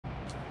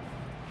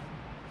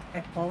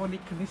E, pa ovo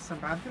nikad nisam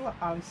radila,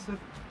 ali sad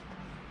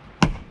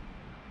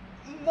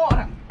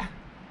moram.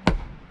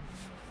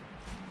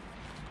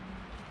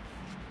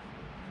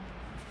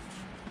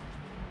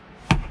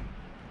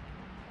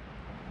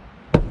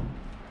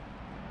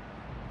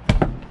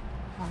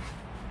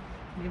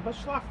 Nije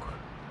baš lako.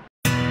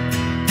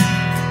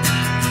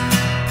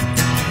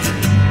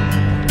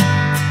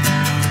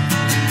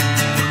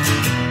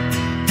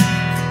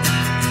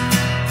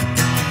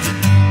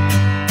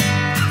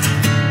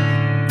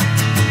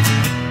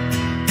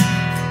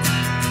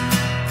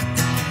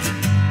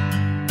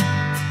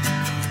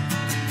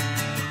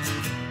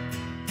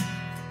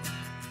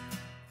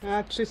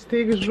 Znači,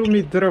 stižu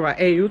mi drva.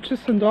 Juče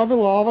sam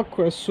dobila ova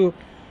koja su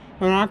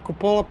onako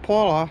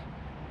pola,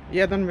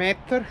 1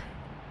 metar.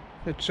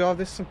 Znači,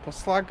 ovdje sam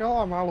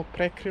poslagala, malo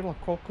prekrila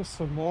koliko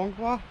sam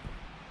mogla.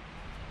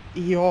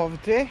 I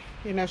ovdje.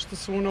 I nešto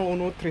sam unala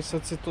unutra i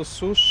sad se to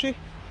suši.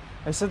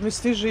 A sad mi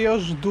stiže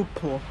još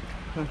duplo.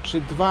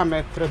 Znači, 2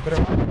 metra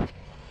drva.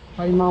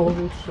 A i malo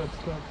više od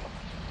toga.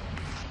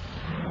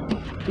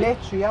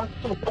 Neću, ja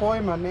to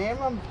pojma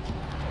nemam.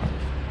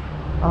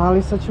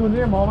 Ali sad ćemo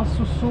vidjeti, ova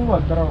su suva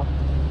drva.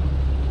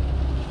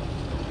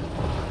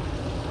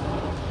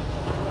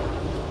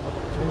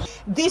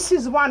 This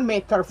is 1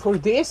 meter for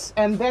this,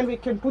 and then we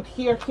can put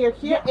here,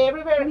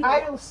 everywhere.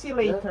 I will see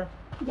later.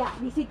 Ya,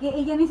 dice que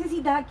ella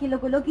necesita que lo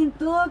coloquen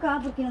todo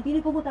acá porque no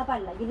tiene cómo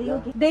taparla. Yo le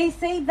digo que they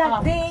say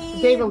that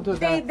they will do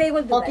that. They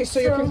will do okay, that. so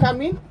you can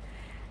come in?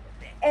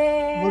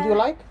 Would you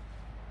like?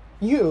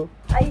 You?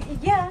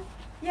 Yeah,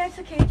 it's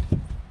okay.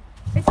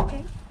 It's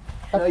okay.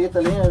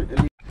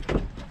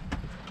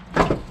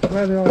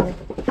 Gledaj ovo.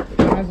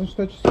 Ne znam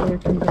što ću s ovijem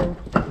drvom.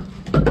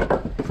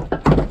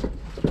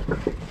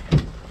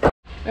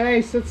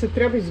 Ej, sad se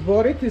treba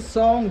izboriti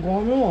sa ovom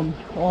gomilom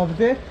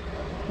ovdje.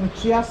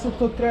 Znači ja sad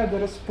to treba da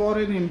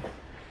rasporedim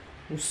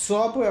u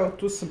sobu. Evo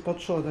tu sam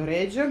počela da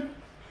ređam.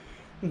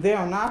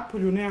 Deo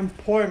napolju, nemam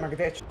pojma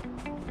gdje ću.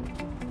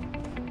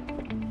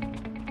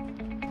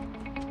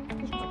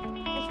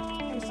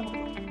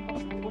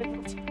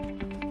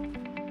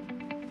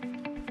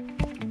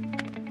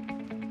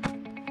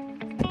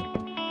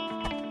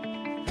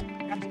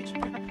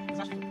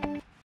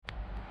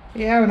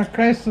 I evo, na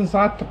kraju sam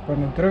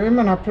zatrpana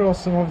drvima, napravila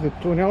sam ovdje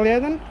tunel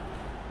jedan.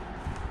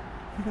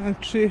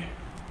 Znači,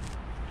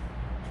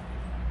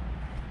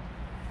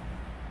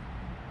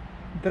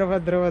 drva,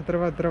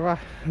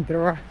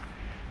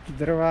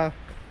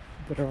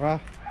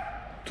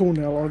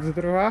 tunel od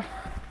drva.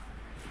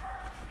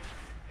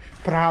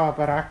 Prava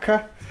baraka.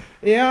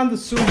 I onda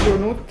se uđe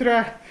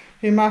unutra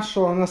i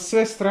mašala na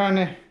sve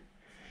strane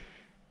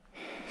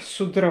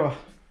su drva.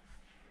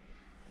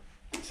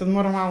 Sad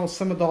moram malo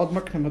samo da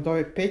odmaknem od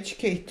ove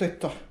pećke i to je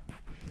to.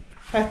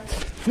 Eto.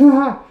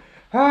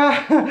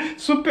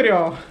 Super je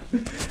ovo.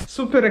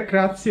 Super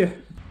rekreacija.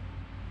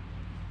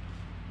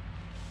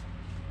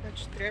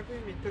 Znači, trebaju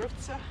mi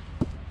drvca.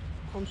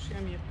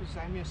 Komšija mi je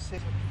pozajmio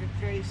sebe.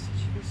 Treba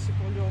isići da se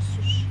bolje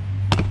osuši.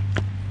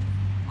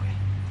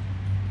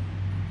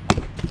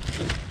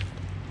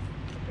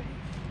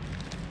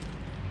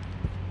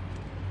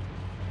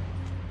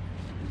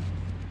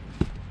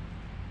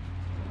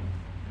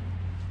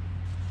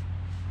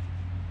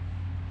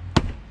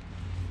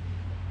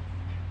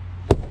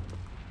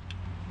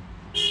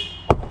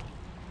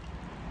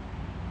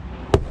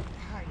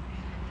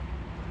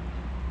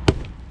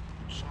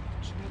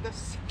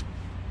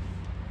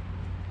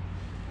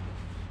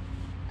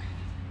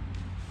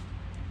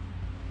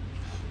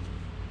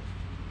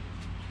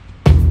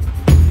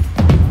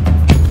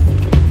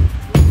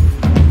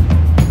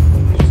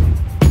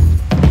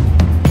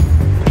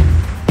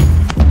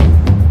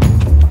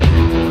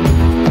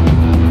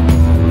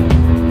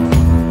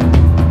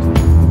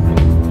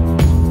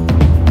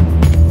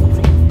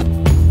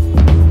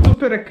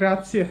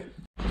 Rekreacije.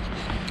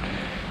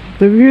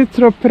 Da bi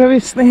jutro prvi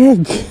sneg.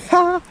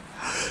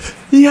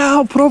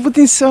 Jao,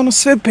 probudim se, ono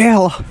sve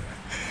belo.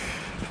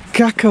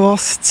 Kakav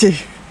osjećaj.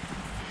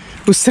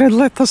 U sred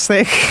leta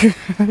sneg.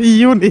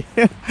 Juni.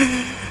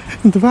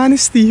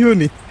 12.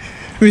 juni.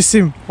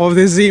 Mislim,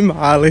 ovdje je zima,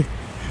 ali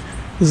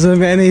za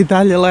mene i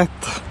dalje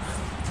leto.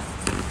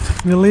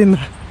 Milina.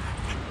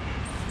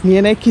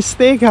 Nije neki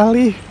sneg,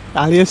 ali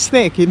je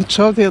sneg.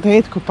 Inače ovdje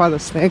retko pada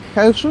sneg,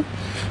 kažu.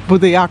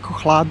 Bude jako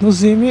hladno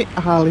zimi,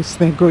 ali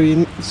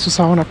snegovi su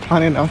samo na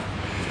planinama.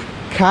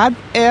 Kad?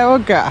 Evo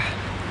ga.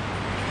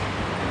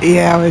 I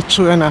evo je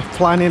čuvena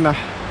planina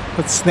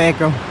pod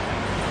snegom.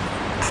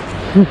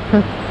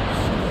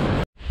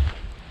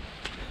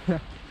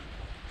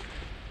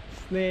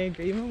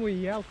 Snega. Imamo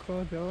i jelko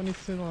ovdje, ovo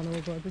nisam imala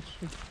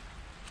novogodišnju.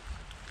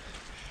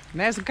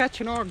 Ne znam kada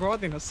će nova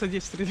godina, sad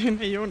je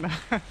sredina juna.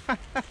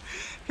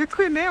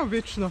 Kako je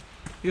neobično.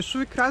 Još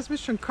uvijek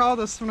razmišljam kao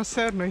da sam na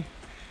severnoj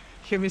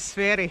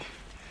hemisferi.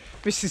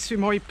 Mislim, svi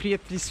moji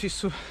prijatelji, svi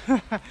su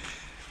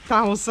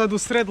tamo sad u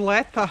sred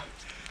leta,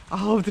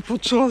 a ovdje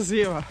počela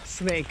zima,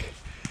 sneg.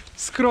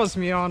 Skroz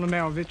mi je ono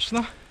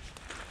neobično.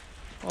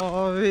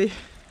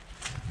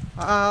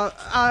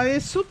 A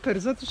je super,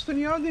 zato što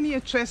ni ovdje nije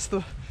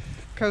često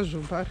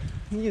kažu bar.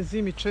 Nije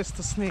zimi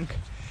često sneg.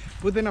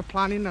 Bude na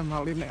planinama,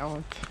 ali ne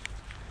ovdje.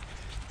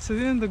 Sad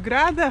idem do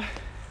grada.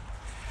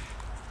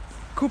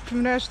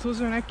 Kupim nešto,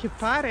 uzmem neke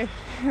pare.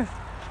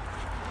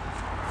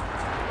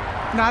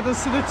 Nadam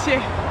se da će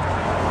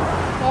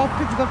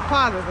opet da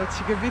pada, da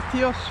će ga biti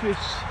još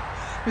više.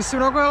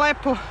 Mislim, mnogo je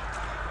lepo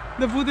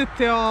da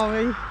budete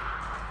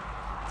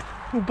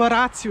u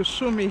baraci, u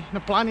šumi, na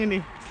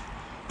planini,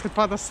 kad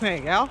pada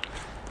sneg, jel?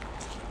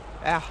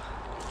 Evo.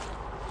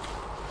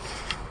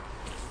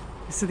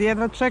 I sad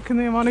jedva čekam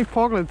da imam onaj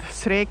pogled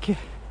s reke,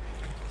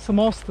 sa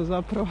mosta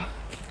zapravo.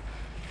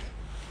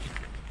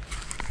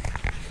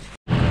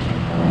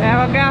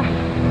 Evo ga.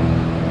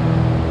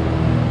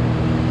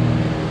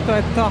 To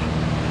je to.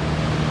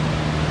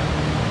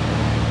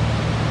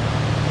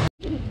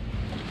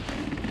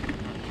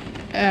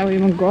 Evo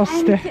imam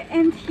goste.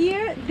 And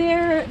here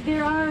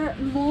there are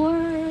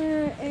more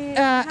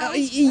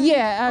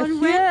yeah,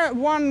 here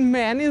one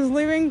man is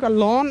living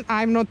alone.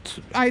 I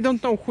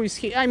don't know who is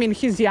he. I mean,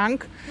 he's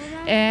young.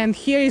 And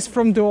here is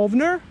from the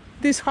owner,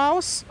 this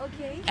house.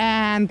 Okay.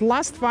 And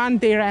last one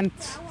they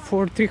rent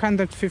for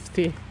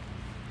 350.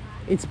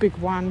 It's big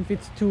one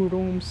with 2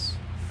 rooms.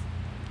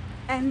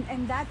 And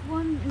that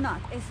one not,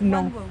 it's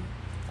No. 1 room.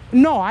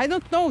 No, I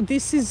don't know.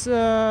 This is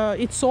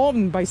it's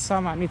owned by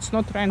someone. It's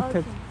not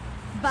rented. Okay.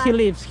 But He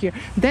lives here.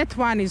 That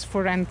one is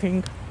for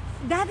renting.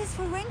 that is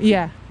for renting?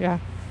 Yeah, yeah.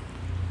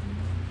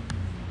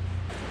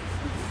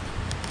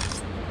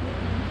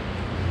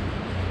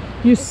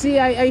 You see,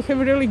 I have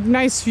a really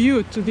nice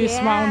view to this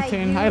Yeah,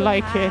 mountain. I you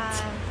like it.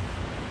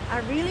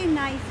 have a really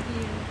nice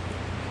view.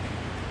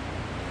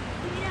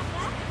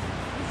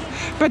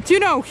 But you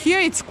know, here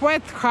it's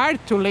quite hard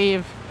to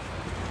live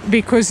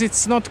because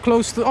it's not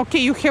close to. Okay,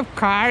 you have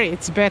car,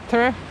 it's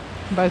better,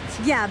 but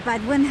Yeah,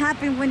 but what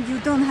happens when you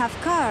don't have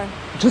car?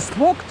 just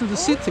walk to the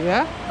city,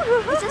 yeah?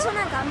 ¿Esa es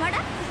una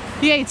cámara?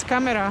 Yeah, it's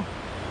camera.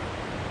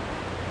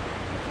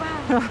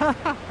 Wow.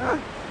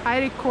 I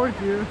record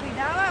you.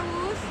 Cuidado,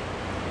 Agus.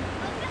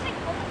 ¿Dónde se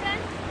compran?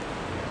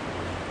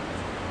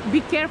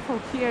 Be careful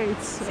here,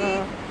 it's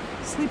Sí.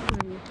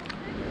 slippery.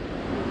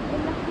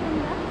 ¿En las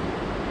tiendas?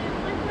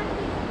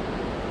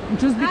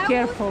 Just be I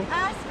careful. would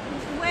ask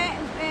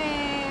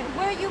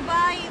where you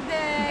buy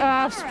the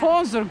camera.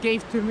 Sponsor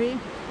gave to me.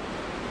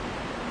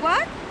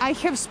 What? I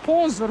have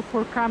sponsor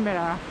for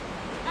camera.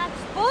 A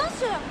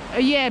sponsor.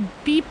 Yeah,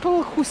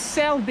 people who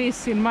sell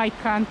this in my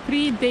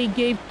country, they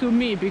gave to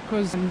me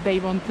because they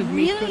wanted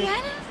me to. Really,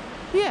 Anna?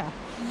 Yeah.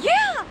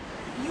 Yeah!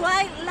 You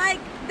are like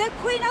the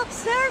Queen of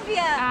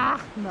Serbia! Ah,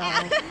 no.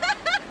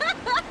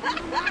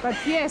 But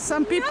yeah,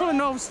 some people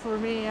knows for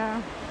me.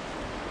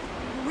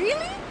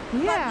 Really?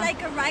 Yeah. But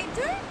like a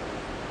writer?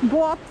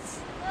 But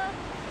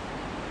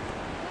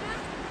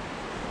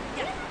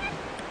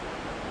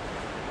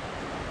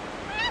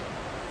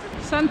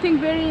something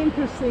very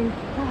interesting.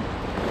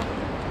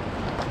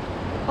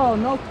 Oh,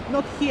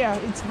 not here.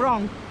 It's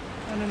wrong.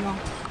 No.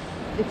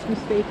 It's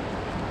mistake.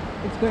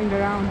 It's going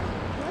around.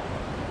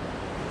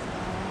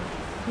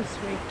 This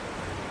way.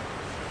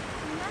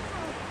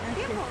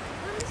 Viejo,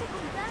 ¿dónde se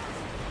compran?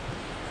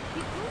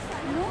 ¿Qué cosa?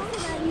 No, se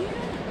la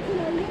dieron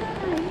a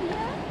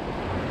ella.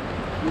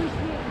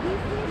 Dice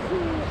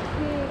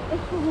que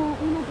es como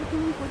una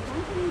persona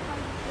importante en el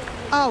país.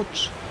 Ouch.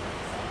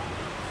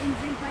 En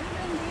el país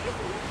donde es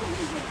como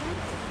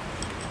importante.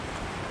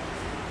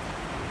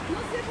 No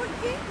sé por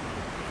qué.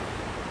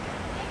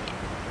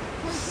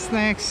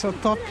 Sneg se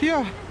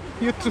otopio.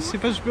 Jutro si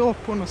baš bilo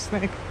puno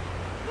snega.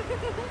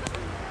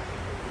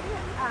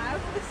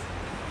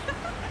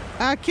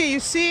 Okay, you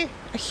see,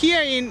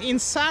 here in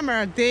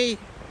summer they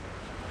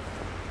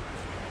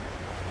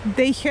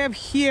have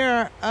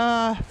here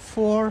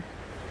for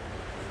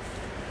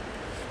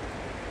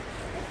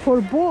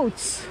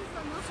boats.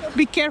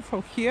 Be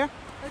careful here.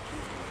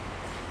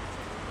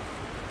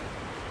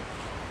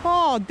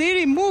 Oh, they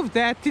removed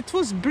that. It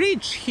was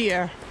bridge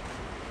here.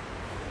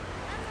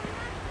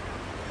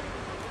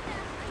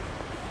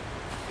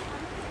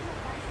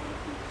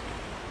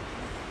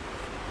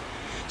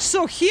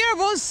 So here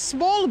was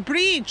small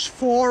bridge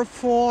for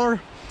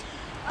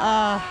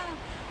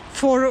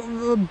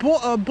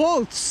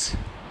boats.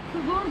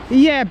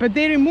 Yeah, but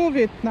they remove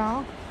it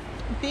now.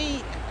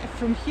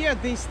 From here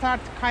they start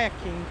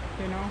kayaking,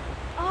 you know.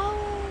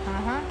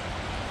 Oh.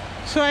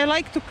 So I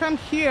like to come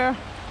here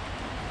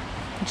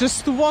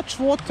just to watch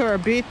water a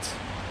bit.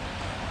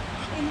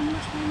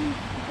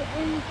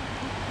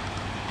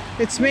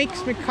 It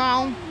makes me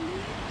calm.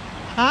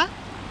 Huh?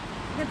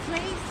 The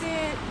place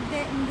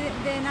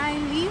that I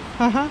live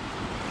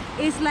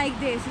is like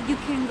this. You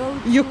can go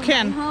to You my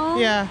can, home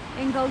yeah.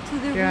 and go to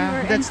the Yeah,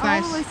 river. that's and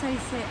nice. always I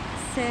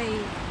say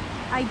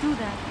I do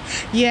that.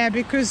 Yeah,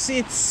 because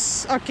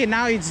it's okay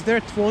now. It's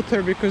dirt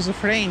water because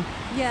of rain.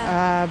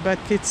 Yeah. But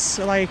it's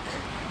like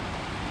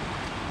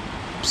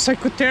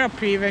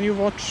psychotherapy when you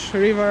watch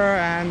river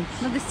and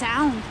Not the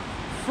sound.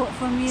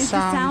 For me, it's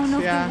Sound, the sound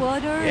of yeah, the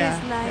water. yeah,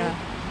 It's like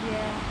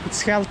yeah.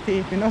 It's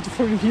healthy, not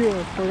for you,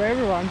 for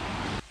everyone.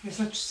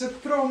 Znači sad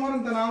prvo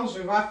moram da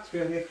naložim vatru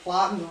jer je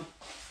hladno.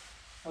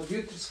 od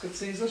jutros kad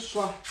sam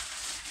izašla.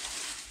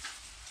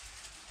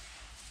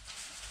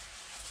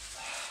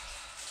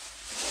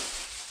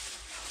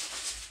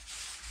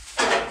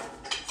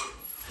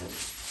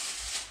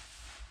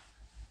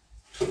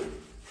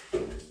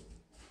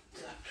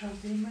 Zapravo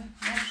da ima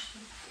nešto.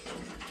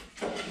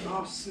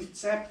 Malo sam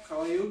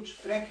cepkala juče,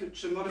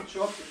 prekjuče, morat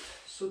ću opet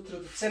sutra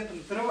da cepam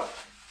drva.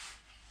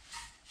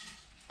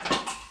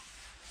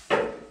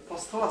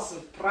 Postala sam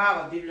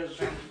prava divlja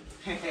žena.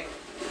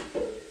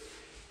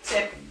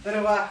 Cepam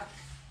drva.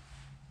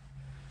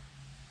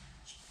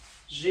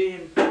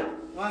 Živim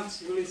van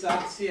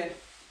civilizacije.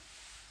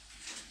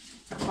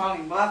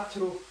 Palim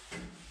vatru.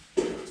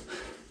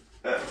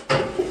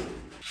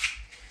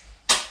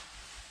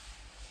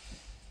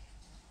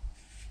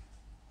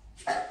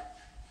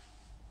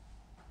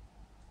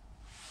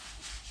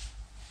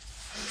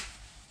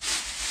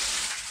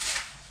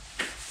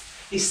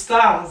 I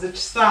stalno, znači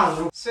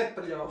stalno, sve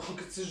prljavo,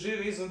 kad se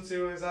živi izvan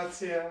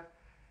civilizacije,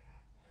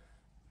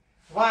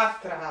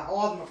 vatra,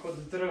 odmah od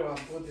drva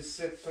bude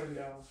sve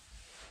prljavo,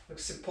 dok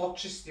se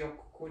počisti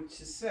oko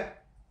kuće, sve.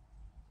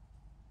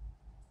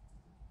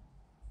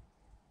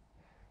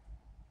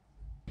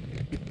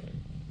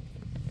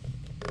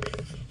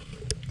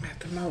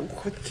 Eto, malo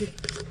uhvati.